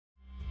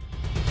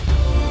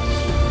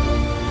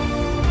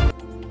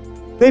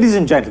Ladies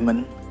and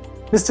gentlemen,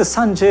 Mr.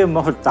 Sanjaya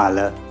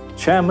Mohottala,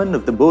 Chairman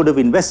of the Board of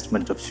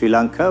Investment of Sri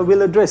Lanka,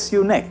 will address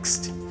you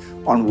next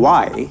on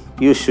why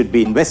you should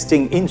be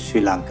investing in Sri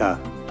Lanka,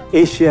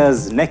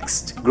 Asia's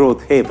next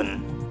growth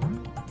haven.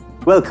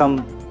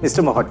 Welcome,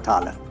 Mr.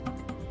 Mohottala.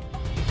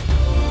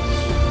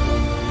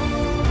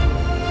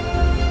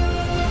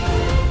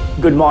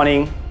 Good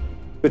morning,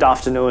 good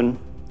afternoon,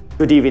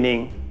 good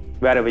evening,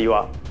 wherever you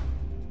are.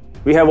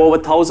 We have over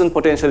 1,000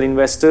 potential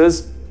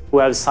investors who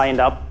have signed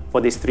up for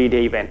this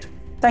 3-day event.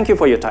 Thank you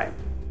for your time.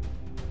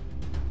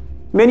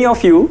 Many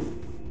of you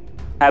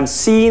have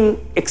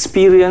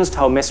experienced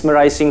how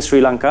mesmerizing Sri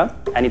Lanka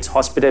and its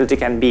hospitality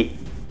can be.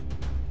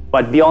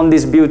 But beyond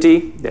this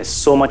beauty, there's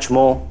so much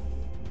more.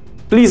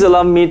 Please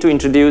allow me to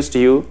introduce to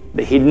you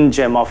the hidden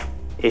gem of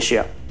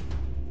Asia.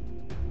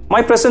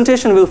 My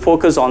presentation will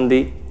focus on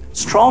the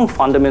strong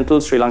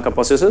fundamentals Sri Lanka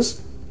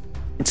possesses,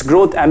 its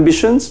growth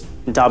ambitions,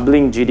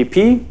 doubling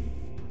GDP,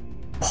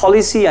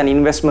 policy and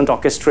investment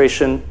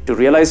orchestration to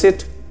realize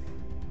it,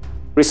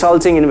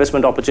 resulting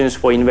investment opportunities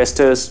for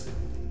investors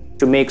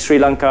to make Sri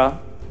Lanka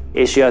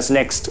Asia's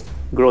next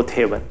growth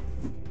haven.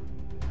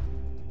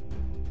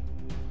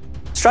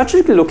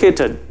 Strategically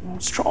located,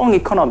 strong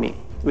economy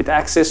with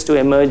access to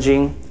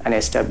emerging and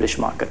established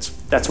markets.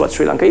 That's what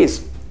Sri Lanka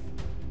is.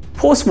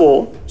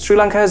 Post-war, Sri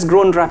Lanka has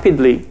grown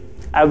rapidly,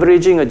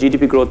 averaging a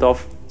GDP growth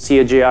of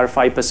CAGR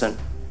 5%,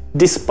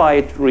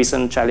 despite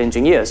recent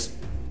challenging years.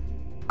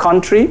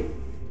 Country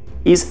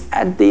is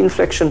at the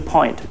inflection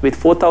point with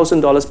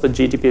 $4,000 per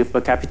GDP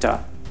per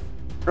capita,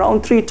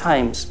 around 3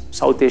 times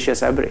South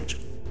Asia's average.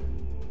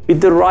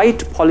 With the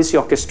right policy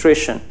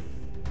orchestration,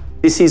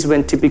 this is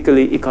when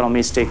typically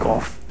economies take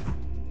off.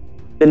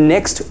 The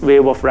next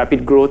wave of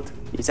rapid growth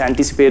is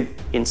anticipated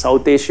in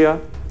South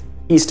Asia,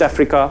 East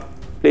Africa,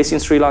 placing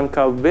Sri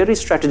Lanka very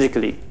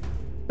strategically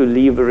to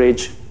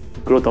leverage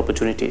growth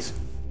opportunities.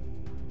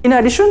 In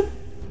addition,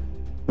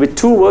 with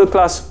 2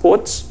 world-class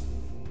ports,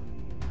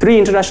 3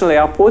 international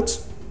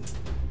airports,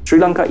 Sri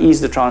Lanka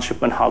is the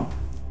transshipment hub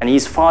and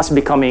is fast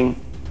becoming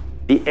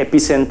the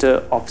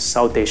epicenter of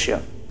South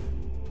Asia.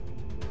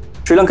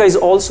 Sri Lanka is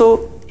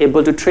also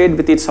able to trade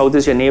with its South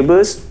Asian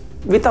neighbors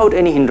without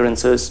any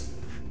hindrances,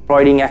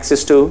 providing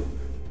access to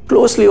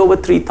closely over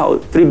 3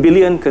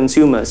 billion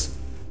consumers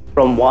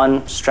from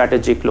one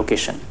strategic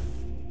location.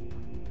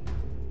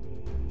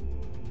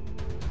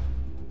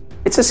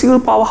 It's a single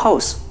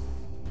powerhouse,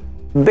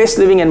 best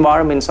living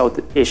environment in South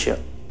Asia.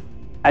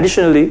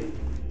 Additionally,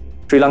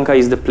 Sri Lanka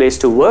is the place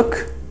to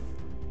work,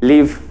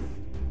 live,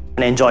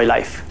 and enjoy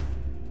life.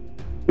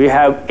 We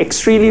have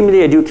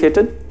extremely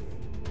educated,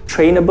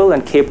 trainable,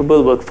 and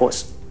capable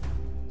workforce.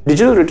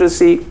 Digital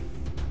literacy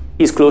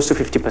is close to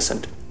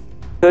 50%,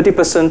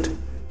 30%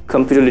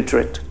 computer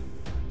literate.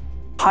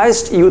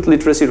 Highest youth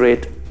literacy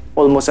rate,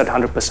 almost at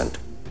 100%.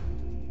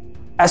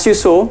 As you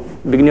saw,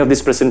 beginning of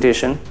this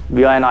presentation,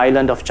 we are an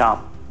island of charm.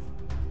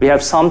 We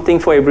have something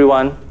for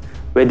everyone,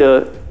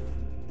 whether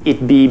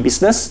it be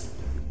business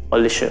or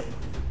leisure.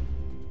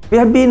 We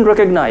have been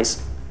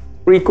recognized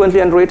frequently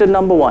and rated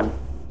 #1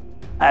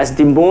 as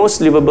the most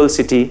livable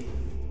city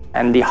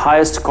and the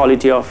highest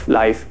quality of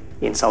life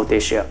in South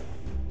Asia.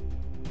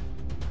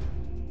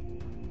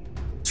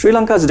 Sri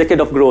Lanka's decade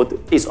of growth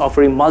is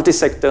offering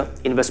multi-sector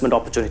investment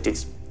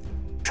opportunities.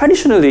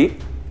 Traditionally,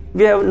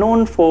 we are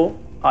known for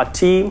our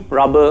tea,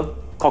 rubber,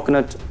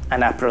 coconut,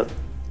 and apparel.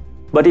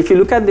 But if you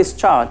look at this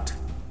chart,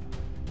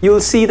 you'll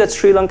see that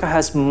Sri Lanka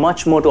has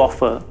much more to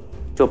offer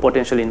to a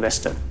potential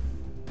investor.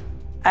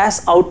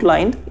 As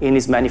outlined in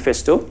his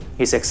manifesto,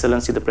 His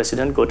Excellency the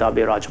President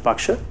Gotabaya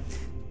Rajapaksa,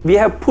 we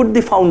have put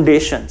the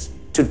foundations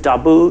to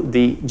double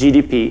the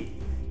GDP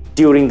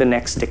during the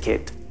next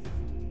decade,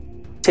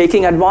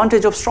 taking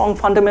advantage of strong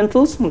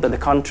fundamentals that the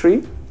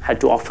country had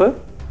to offer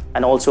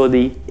and also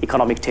the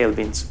economic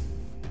tailwinds.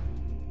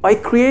 By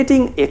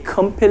creating a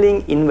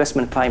compelling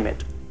investment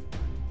climate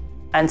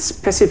and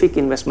specific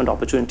investment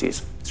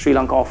opportunities, Sri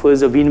Lanka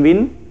offers a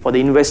win-win for the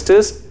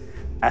investors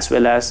as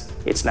well as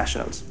its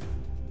nationals.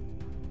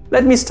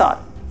 Let me start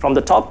from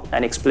the top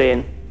and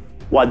explain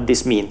what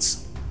this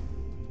means.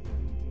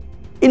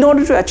 In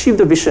order to achieve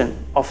the vision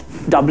of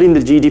doubling the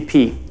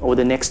GDP over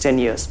the next 10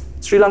 years,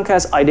 Sri Lanka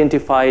has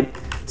identified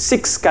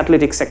 6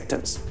 catalytic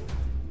sectors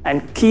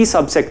and key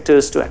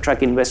subsectors to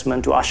attract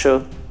investment to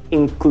usher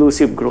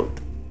inclusive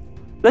growth.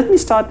 Let me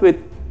start with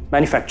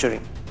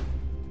manufacturing.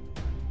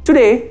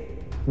 Today,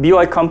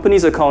 BOI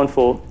companies account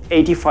for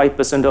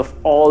 85% of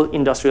all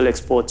industrial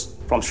exports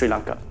from Sri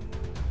Lanka.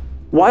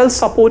 While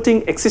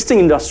supporting existing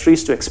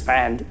industries to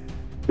expand,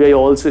 we are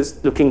also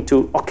looking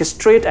to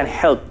orchestrate and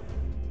help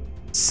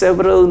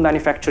several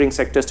manufacturing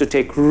sectors to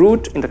take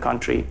root in the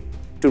country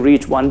to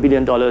reach $1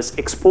 billion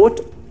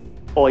export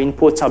or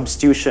import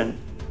substitution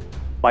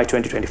by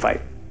 2025.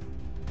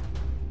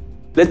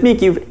 Let me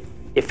give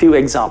a few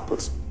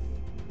examples.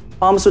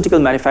 Pharmaceutical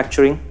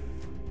manufacturing,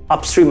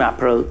 upstream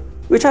apparel,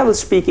 which I will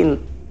speak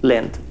in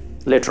length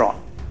later on,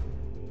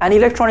 and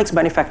electronics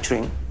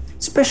manufacturing,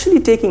 especially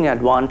taking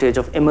advantage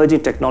of emerging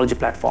technology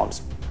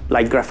platforms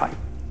like graphite,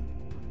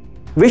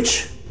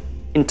 which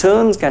in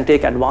turn can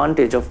take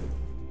advantage of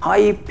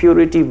high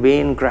purity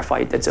vein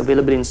graphite that's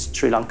available in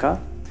Sri Lanka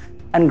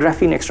and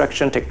graphene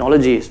extraction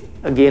technologies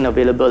again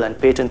available and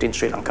patent in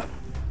Sri Lanka.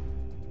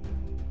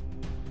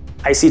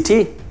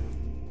 ICT,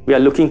 we are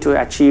looking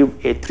to achieve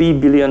a $3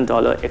 billion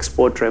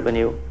export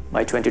revenue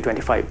by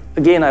 2025.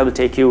 Again, I will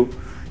take you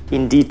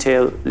in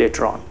detail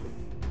later on.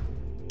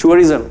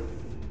 Tourism.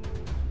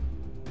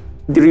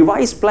 The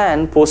revised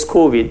plan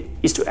post-COVID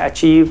is to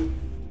achieve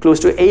close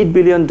to $8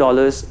 billion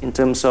in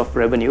terms of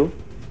revenue,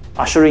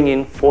 ushering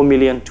in 4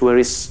 million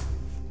tourists,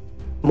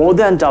 more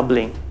than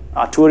doubling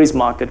our tourist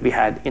market we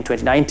had in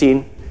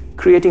 2019,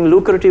 creating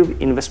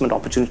lucrative investment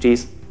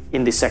opportunities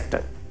in this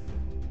sector.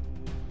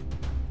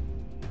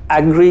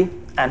 Agri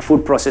and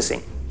food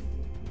processing.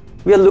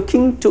 We are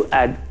looking to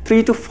add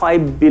 $3 to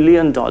 $5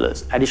 billion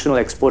additional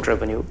export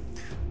revenue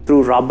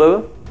through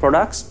rubber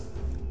products,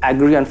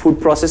 agri and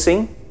food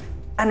processing,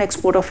 and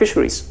export of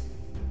fisheries.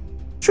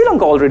 Sri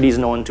Lanka already is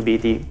known to be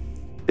the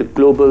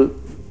global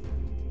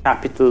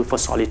capital for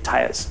solid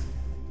tires.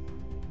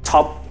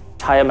 Top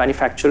tire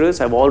manufacturers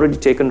have already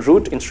taken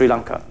root in Sri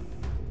Lanka.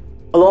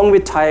 Along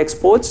with tire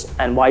exports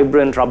and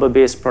vibrant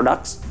rubber-based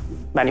products,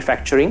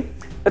 manufacturing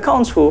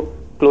accounts for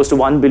close to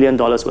 $1 billion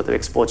worth of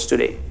exports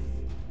today.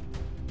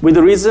 With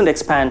the recent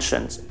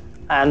expansions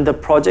and the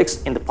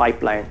projects in the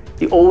pipeline,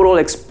 the overall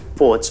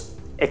exports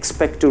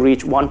expect to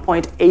reach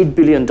 $1.8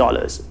 billion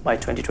by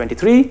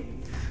 2023,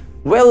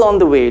 well on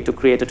the way to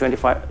create a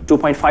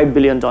 $2.5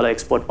 billion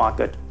export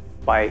market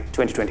by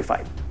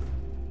 2025.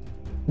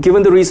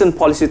 Given the recent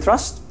policy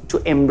thrust to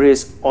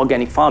embrace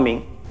organic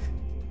farming,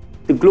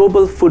 the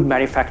global food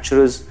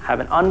manufacturers have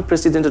an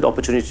unprecedented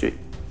opportunity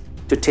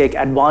to take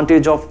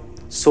advantage of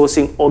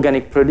sourcing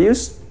organic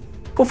produce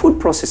for food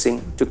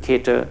processing to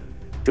cater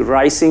to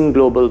rising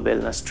global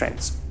wellness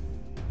trends.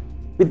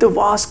 With the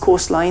vast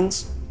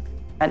coastlines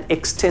and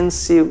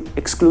extensive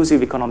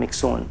exclusive economic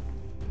zone,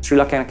 Sri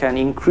Lanka can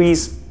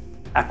increase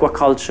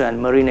aquaculture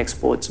and marine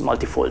exports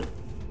multifold,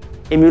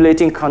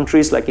 emulating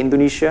countries like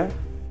Indonesia,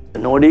 the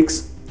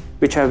Nordics,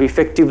 which have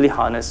effectively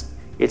harnessed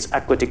its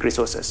aquatic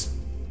resources.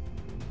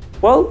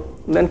 Well,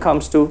 then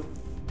comes to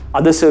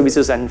other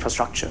services and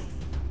infrastructure.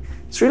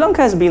 Sri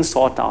Lanka has been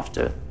sought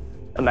after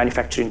a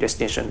manufacturing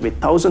destination with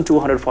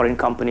 1,200 foreign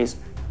companies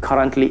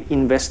currently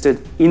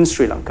invested in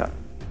Sri Lanka.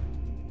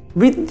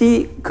 With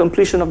the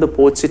completion of the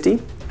port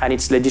city and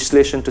its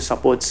legislation to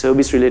support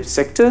service-related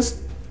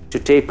sectors to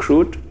take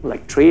root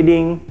like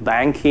trading,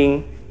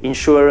 banking,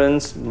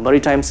 insurance,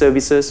 maritime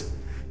services,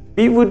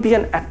 we would be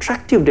an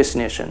attractive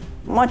destination,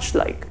 much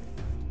like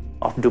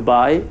of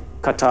Dubai,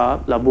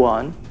 Qatar,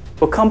 Labuan,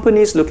 for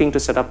companies looking to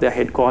set up their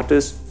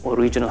headquarters or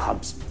regional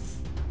hubs.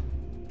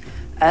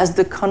 As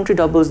the country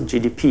doubles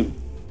GDP,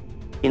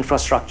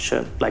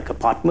 infrastructure like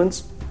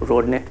apartments,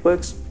 road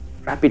networks,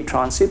 rapid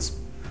transits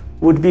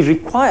would be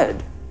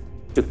required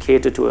to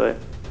cater to an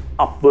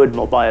upward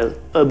mobile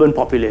urban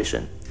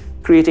population,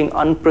 creating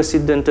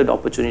unprecedented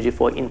opportunity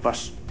for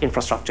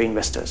infrastructure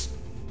investors.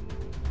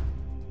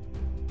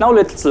 Now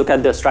let's look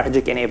at the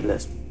strategic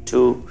enablers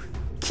to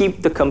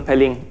keep the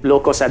compelling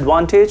low-cost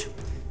advantage,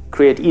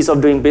 create ease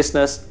of doing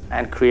business,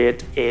 and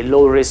create a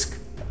low-risk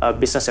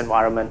business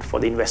environment for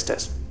the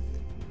investors.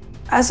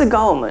 As a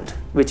government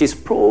which is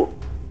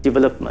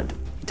pro-development,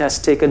 it has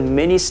taken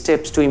many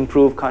steps to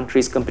improve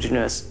country's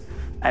competitiveness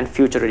and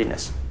future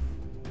readiness.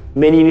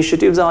 Many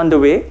initiatives are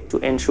underway to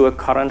ensure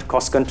current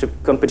cost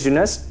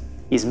competitiveness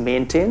is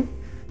maintained,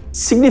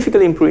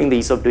 significantly improving the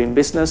ease of doing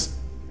business,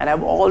 and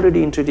have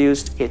already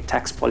introduced a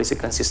tax policy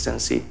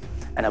consistency,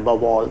 and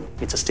above all,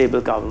 it's a stable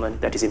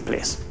government that is in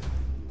place.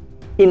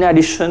 In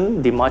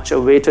addition, the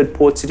much-awaited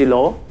Port City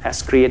Law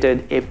has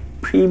created a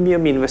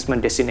premium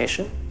investment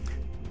destination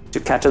to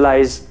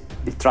catalyze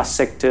the thrust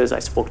sectors I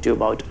spoke to you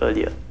about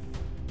earlier.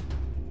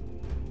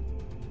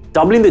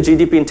 Doubling the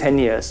GDP in 10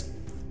 years,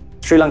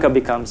 Sri Lanka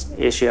becomes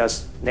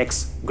Asia's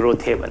next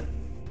growth haven.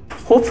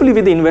 Hopefully,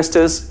 with the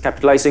investors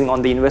capitalizing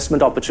on the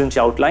investment opportunity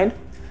outlined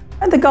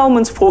and the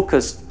government's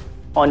focus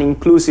on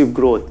inclusive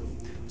growth,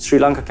 Sri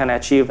Lanka can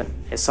achieve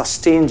a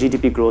sustained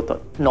GDP growth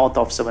north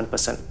of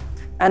 7%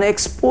 and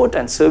export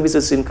and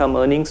services income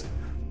earnings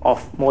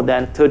of more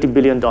than $30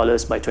 billion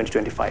by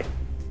 2025.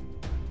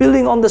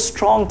 Building on the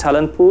strong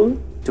talent pool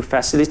to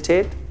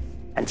facilitate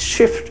and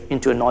shift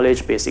into a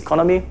knowledge-based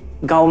economy,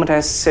 government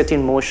has set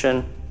in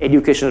motion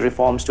educational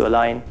reforms to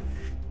align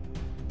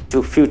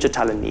to future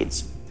talent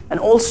needs, and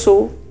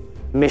also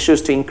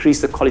measures to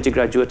increase the quality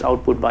graduate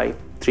output by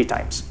 3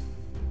 times.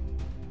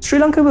 Sri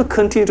Lanka will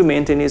continue to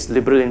maintain its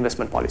liberal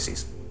investment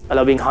policies,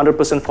 allowing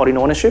 100% foreign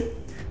ownership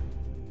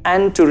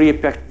and to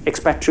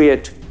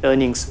expatriate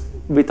earnings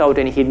without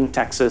any hidden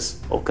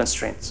taxes or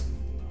constraints.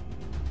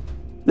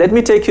 Let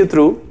me take you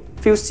through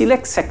a few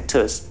select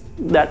sectors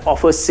that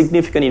offer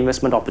significant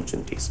investment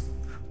opportunities.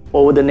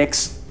 Over the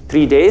next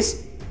 3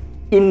 days,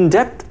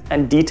 in-depth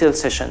and detailed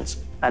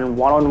sessions and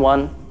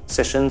one-on-one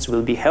sessions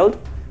will be held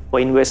for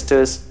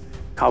investors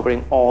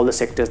covering all the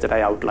sectors that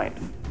I outlined.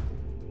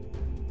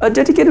 A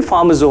dedicated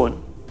farmer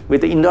zone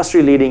with the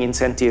industry-leading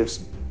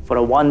incentives for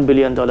a $1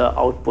 billion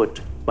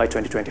output by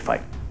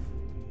 2025.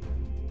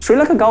 Sri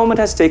Lanka government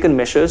has taken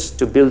measures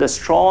to build a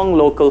strong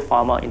local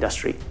pharma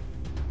industry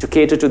to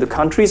cater to the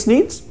country's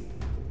needs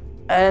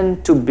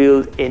and to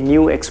build a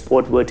new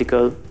export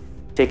vertical,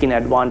 taking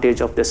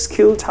advantage of the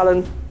skill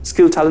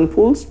talent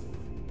pools,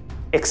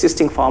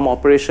 existing farm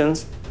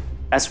operations,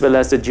 as well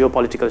as the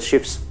geopolitical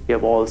shifts we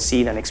have all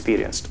seen and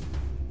experienced.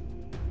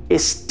 A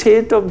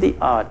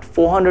state-of-the-art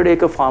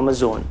 400-acre farmer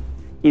zone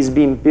is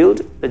being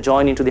built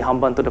adjoining to the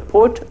Hambantota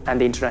port and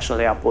the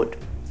international airport,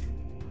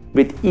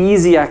 with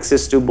easy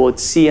access to both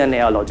sea and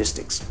air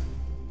logistics.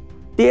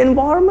 The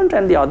environment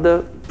and the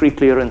other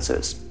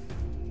pre-clearances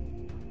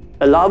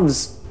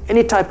allows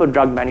any type of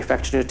drug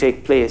manufacturing to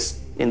take place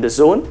in the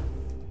zone,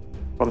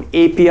 from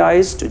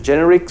APIs to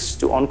generics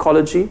to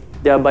oncology,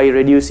 thereby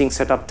reducing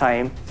setup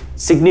time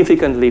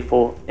significantly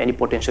for any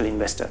potential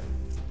investor.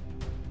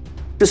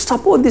 To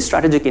support this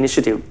strategic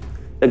initiative,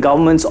 the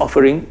government's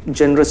offering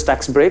generous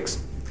tax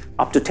breaks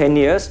up to 10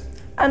 years,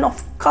 and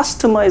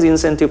customized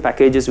incentive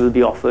packages will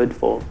be offered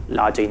for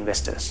larger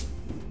investors.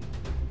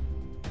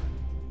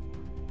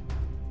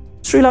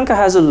 Sri Lanka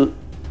has a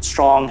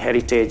strong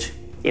heritage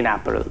in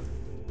apparel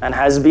and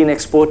has been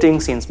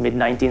exporting since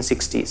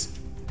mid-1960s.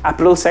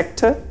 Apparel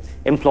sector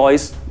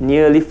employs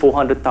nearly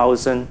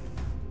 400,000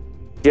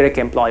 direct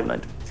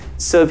employment,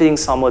 serving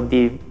some of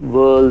the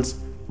world's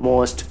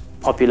most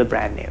popular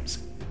brand names.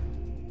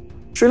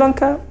 Sri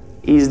Lanka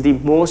is the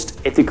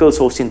most ethical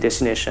sourcing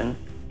destination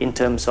in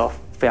terms of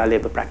fair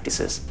labor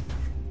practices.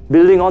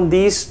 Building on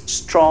these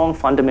strong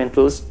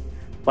fundamentals,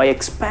 by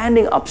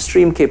expanding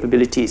upstream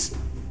capabilities,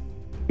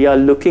 we are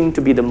looking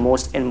to be the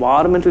most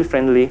environmentally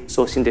friendly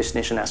sourcing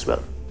destination as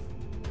well.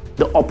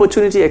 The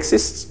opportunity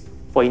exists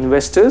for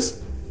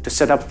investors to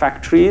set up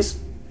factories,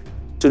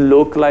 to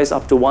localize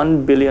up to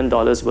 $1 billion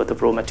worth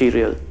of raw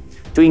material,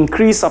 to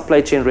increase supply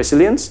chain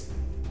resilience,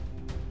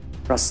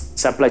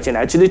 supply chain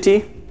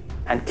agility,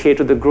 and cater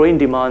to the growing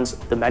demands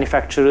of the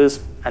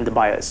manufacturers and the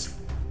buyers.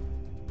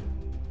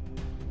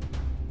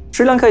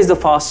 Sri Lanka is the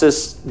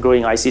fastest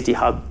growing ICT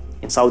hub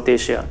in South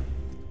Asia.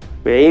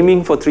 We're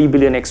aiming for 3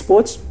 billion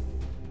exports,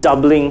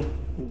 doubling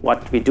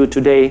what we do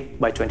today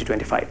by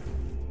 2025.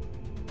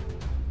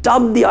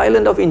 Dubbed the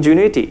island of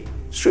ingenuity,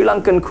 Sri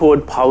Lankan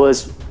code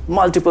powers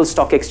multiple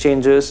stock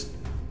exchanges,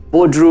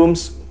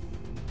 boardrooms,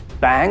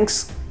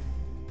 banks,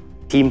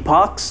 theme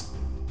parks,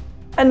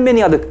 and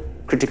many other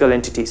critical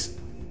entities.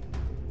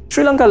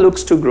 Sri Lanka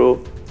looks to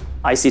grow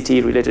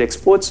ICT-related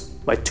exports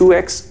by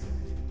 2x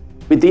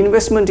with the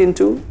investment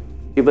into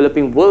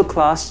developing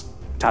world-class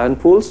talent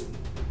pools,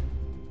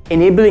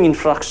 enabling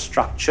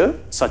infrastructure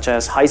such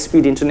as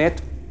high-speed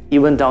internet,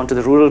 even down to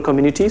the rural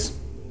communities,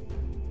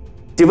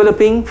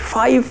 developing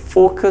 5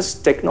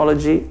 focused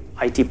technology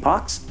IT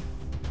parks,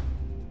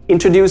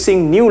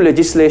 introducing new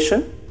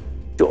legislation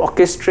to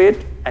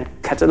orchestrate and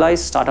catalyze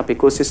startup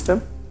ecosystem.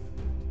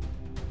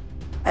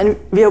 And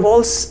we have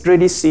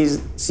already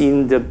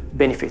seen the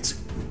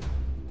benefits.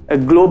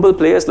 Global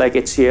players like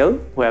HCL,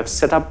 who have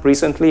set up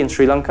recently in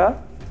Sri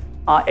Lanka,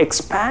 are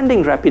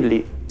expanding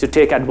rapidly to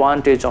take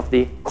advantage of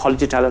the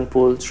quality talent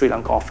pool Sri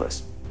Lanka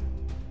offers.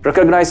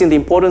 Recognizing the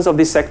importance of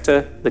this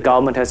sector, the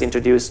government has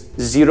introduced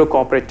zero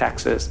corporate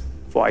taxes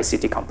for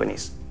ICT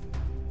companies.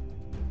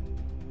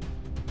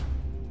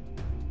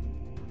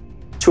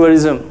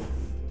 Tourism,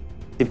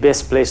 the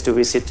best place to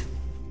visit.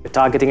 We're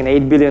targeting an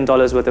 $8 billion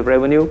worth of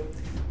revenue,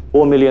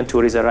 4 million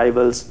tourist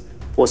arrivals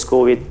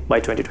post-COVID by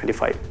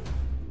 2025.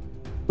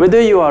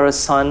 Whether you are a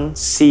sun,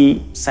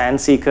 sea,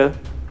 sand seeker,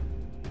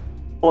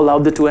 or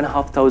love the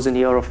 2,500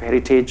 years of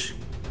heritage,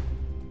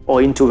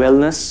 or into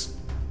wellness,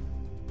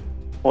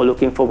 or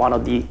looking for one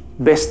of the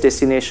best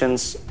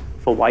destinations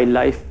for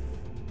wildlife,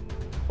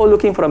 or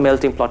looking for a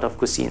melting pot of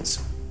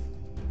cuisines,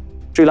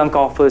 Sri Lanka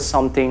offers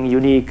something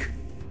unique,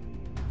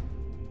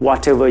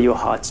 whatever your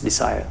heart's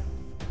desire.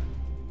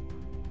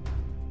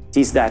 It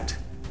is that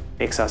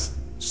makes us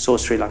so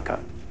Sri Lanka.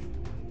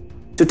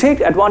 To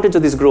take advantage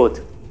of this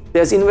growth,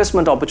 there's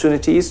investment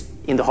opportunities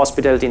in the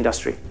hospitality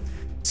industry,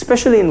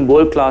 especially in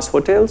world-class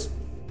hotels,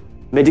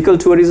 medical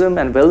tourism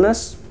and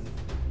wellness,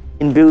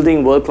 in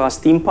building world-class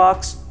theme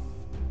parks,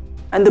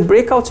 and the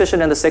breakout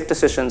session and the sector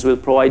sessions will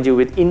provide you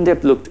with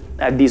in-depth look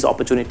at these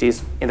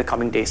opportunities in the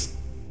coming days.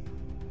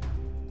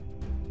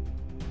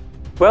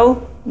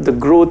 Well, the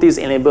growth is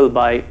enabled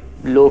by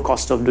low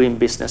cost of doing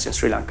business in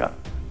Sri Lanka.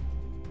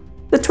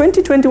 The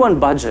 2021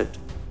 budget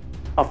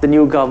of the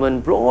new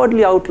government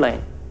broadly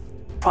outlined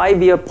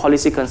 5-year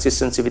policy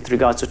consistency with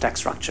regards to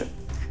tax structure,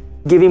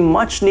 giving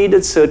much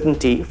needed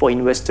certainty for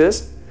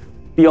investors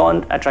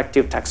beyond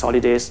attractive tax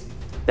holidays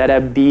that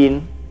have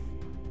been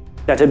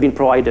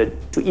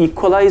provided to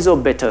equalize or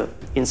better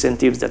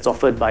incentives that's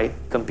offered by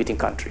competing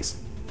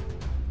countries.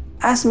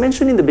 As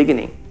mentioned in the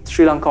beginning,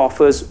 Sri Lanka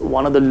offers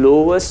one of the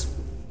lowest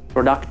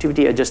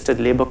productivity adjusted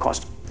labor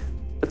costs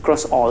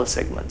across all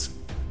segments.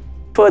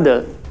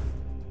 Further,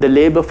 the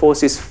labor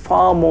force is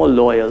far more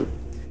loyal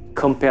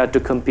compared to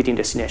competing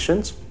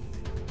destinations,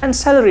 and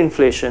salary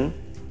inflation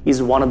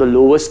is one of the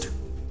lowest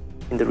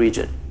in the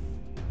region.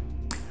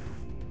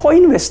 For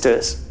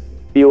investors,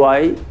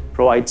 BOI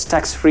provides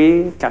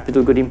tax-free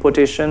capital good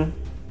importation,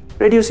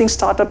 reducing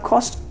startup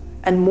costs,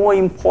 and more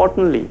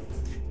importantly,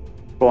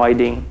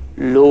 providing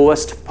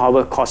lowest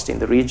power cost in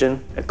the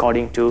region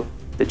according to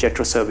the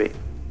JETRO survey.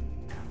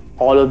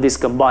 All of this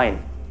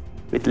combined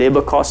with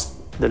labor costs,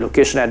 the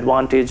location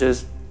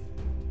advantages,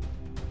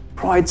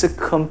 provides a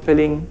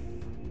compelling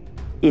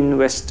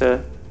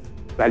investor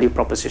value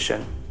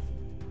proposition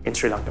in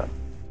Sri Lanka.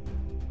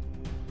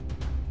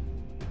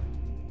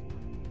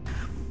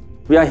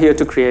 We are here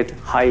to create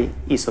high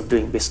ease of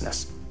doing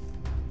business.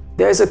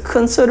 There is a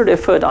concerted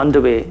effort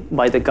underway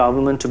by the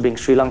government to bring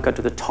Sri Lanka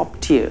to the top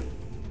tier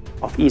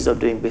of ease of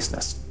doing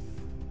business.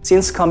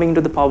 Since coming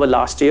to the power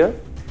last year,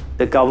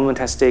 the government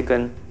has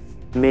taken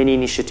many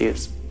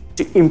initiatives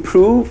to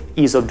improve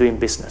ease of doing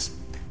business.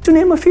 To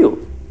name a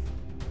few,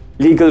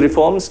 legal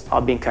reforms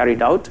are being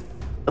carried out,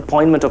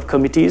 appointment of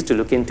committees to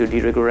look into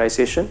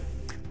deregularization,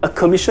 a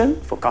commission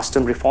for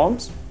custom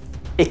reforms,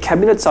 a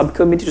cabinet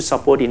subcommittee to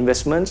support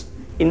investments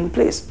in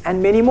place,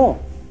 and many more.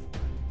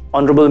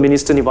 Honorable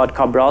Minister Nivad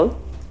Cabral,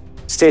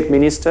 State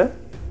Minister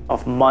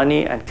of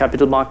Money and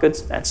Capital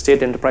Markets and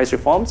State Enterprise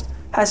Reforms,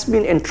 has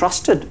been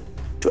entrusted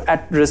to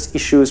address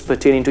issues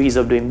pertaining to ease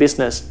of doing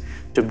business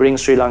to bring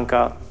Sri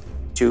Lanka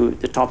to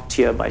the top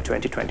tier by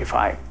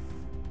 2025.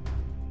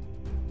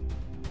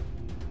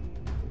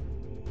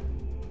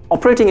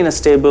 Operating in a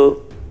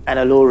stable and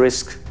a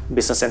low-risk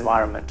business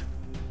environment,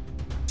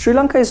 Sri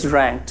Lanka is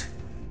ranked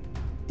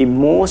the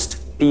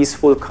most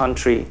peaceful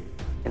country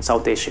in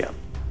South Asia.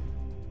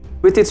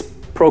 With its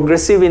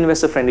progressive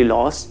investor-friendly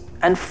laws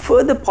and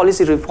further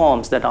policy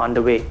reforms that are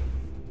underway,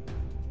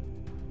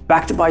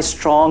 backed by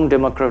strong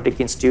democratic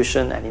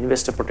institutions and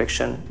investor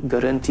protection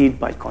guaranteed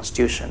by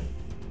Constitution,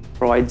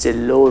 provides a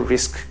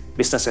low-risk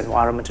business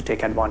environment to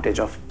take advantage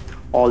of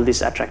all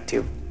these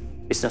attractive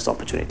business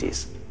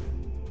opportunities.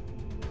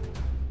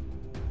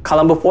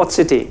 Colombo Port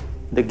City,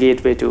 the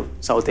gateway to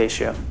South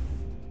Asia.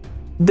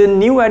 The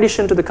new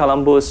addition to the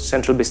Colombo's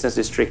Central Business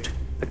District,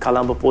 the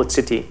Colombo Port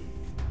City,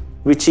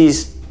 which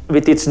is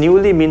with its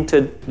newly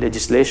minted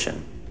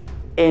legislation,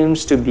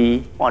 aims to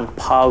be on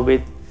par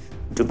with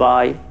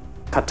Dubai,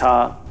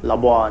 Qatar,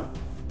 Labuan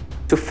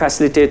to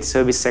facilitate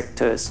service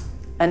sectors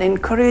and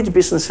encourage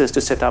businesses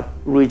to set up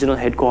regional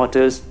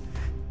headquarters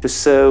to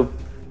serve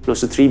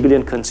close to 3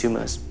 billion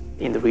consumers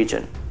in the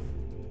region.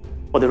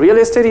 For the real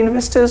estate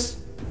investors,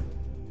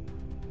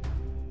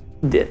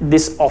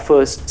 this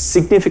offers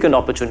significant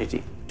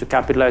opportunity to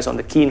capitalize on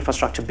the key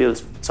infrastructure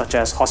builds such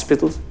as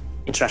hospitals,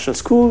 international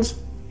schools,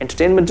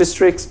 entertainment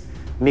districts,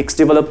 mixed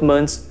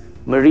developments,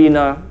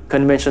 marina,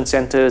 convention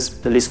centers,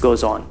 the list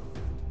goes on.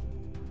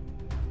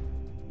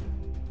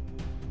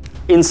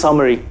 In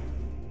summary,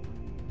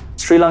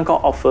 Sri Lanka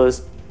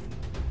offers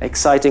an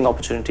exciting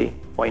opportunity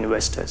for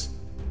investors.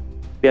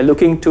 We are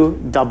looking to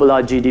double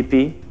our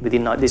GDP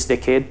within this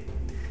decade.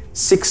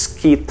 6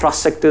 key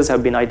thrust sectors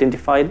have been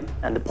identified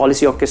and the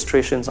policy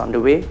orchestration is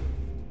underway.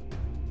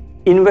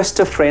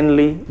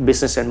 Investor-friendly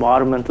business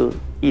environment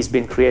is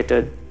being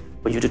created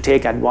for you to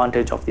take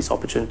advantage of this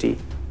opportunity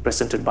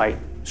presented by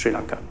Sri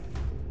Lanka.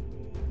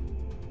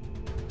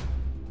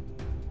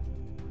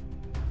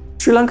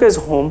 Sri Lanka is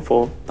home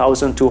for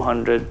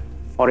 1,200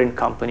 foreign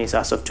companies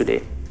as of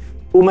today,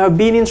 whom have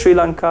been in Sri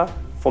Lanka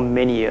for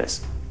many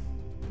years.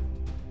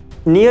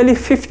 Nearly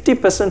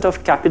 50%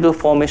 of capital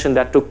formation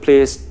that took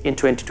place in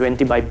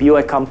 2020 by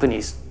BOI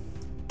companies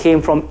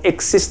came from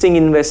existing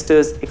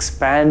investors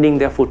expanding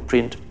their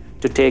footprint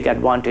to take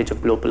advantage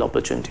of global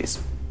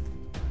opportunities.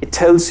 It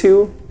tells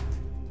you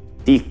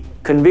the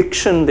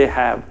conviction they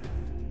have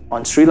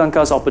on Sri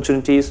Lanka's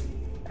opportunities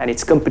and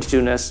its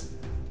competitiveness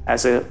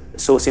as a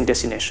sourcing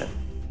destination.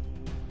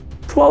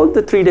 Throughout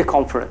the 3-day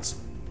conference,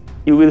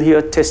 you will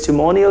hear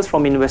testimonials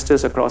from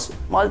investors across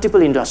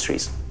multiple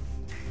industries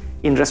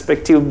in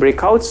respective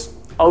breakouts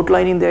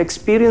outlining their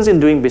experience in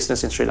doing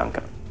business in Sri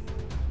Lanka.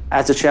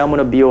 As the chairman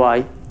of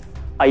BOI,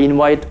 I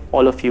invite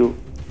all of you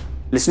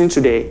listening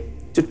today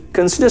to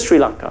consider Sri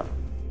Lanka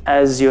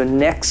as your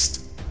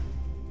next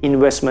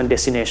investment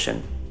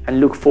destination and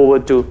look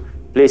forward to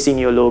placing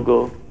your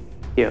logo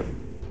here.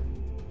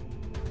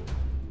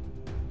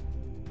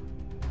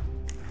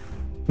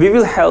 We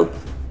will help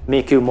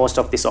make you most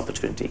of this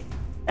opportunity.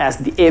 As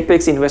the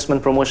Apex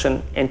Investment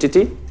Promotion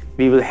entity,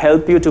 we will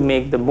help you to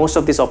make the most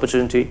of this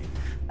opportunity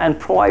and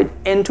provide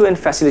end-to-end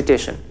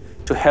facilitation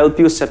to help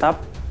you set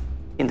up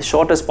in the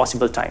shortest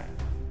possible time.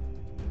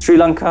 Sri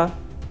Lanka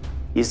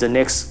is the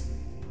next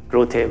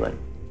growth haven.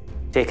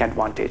 Take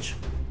advantage.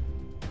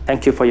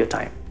 Thank you for your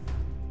time.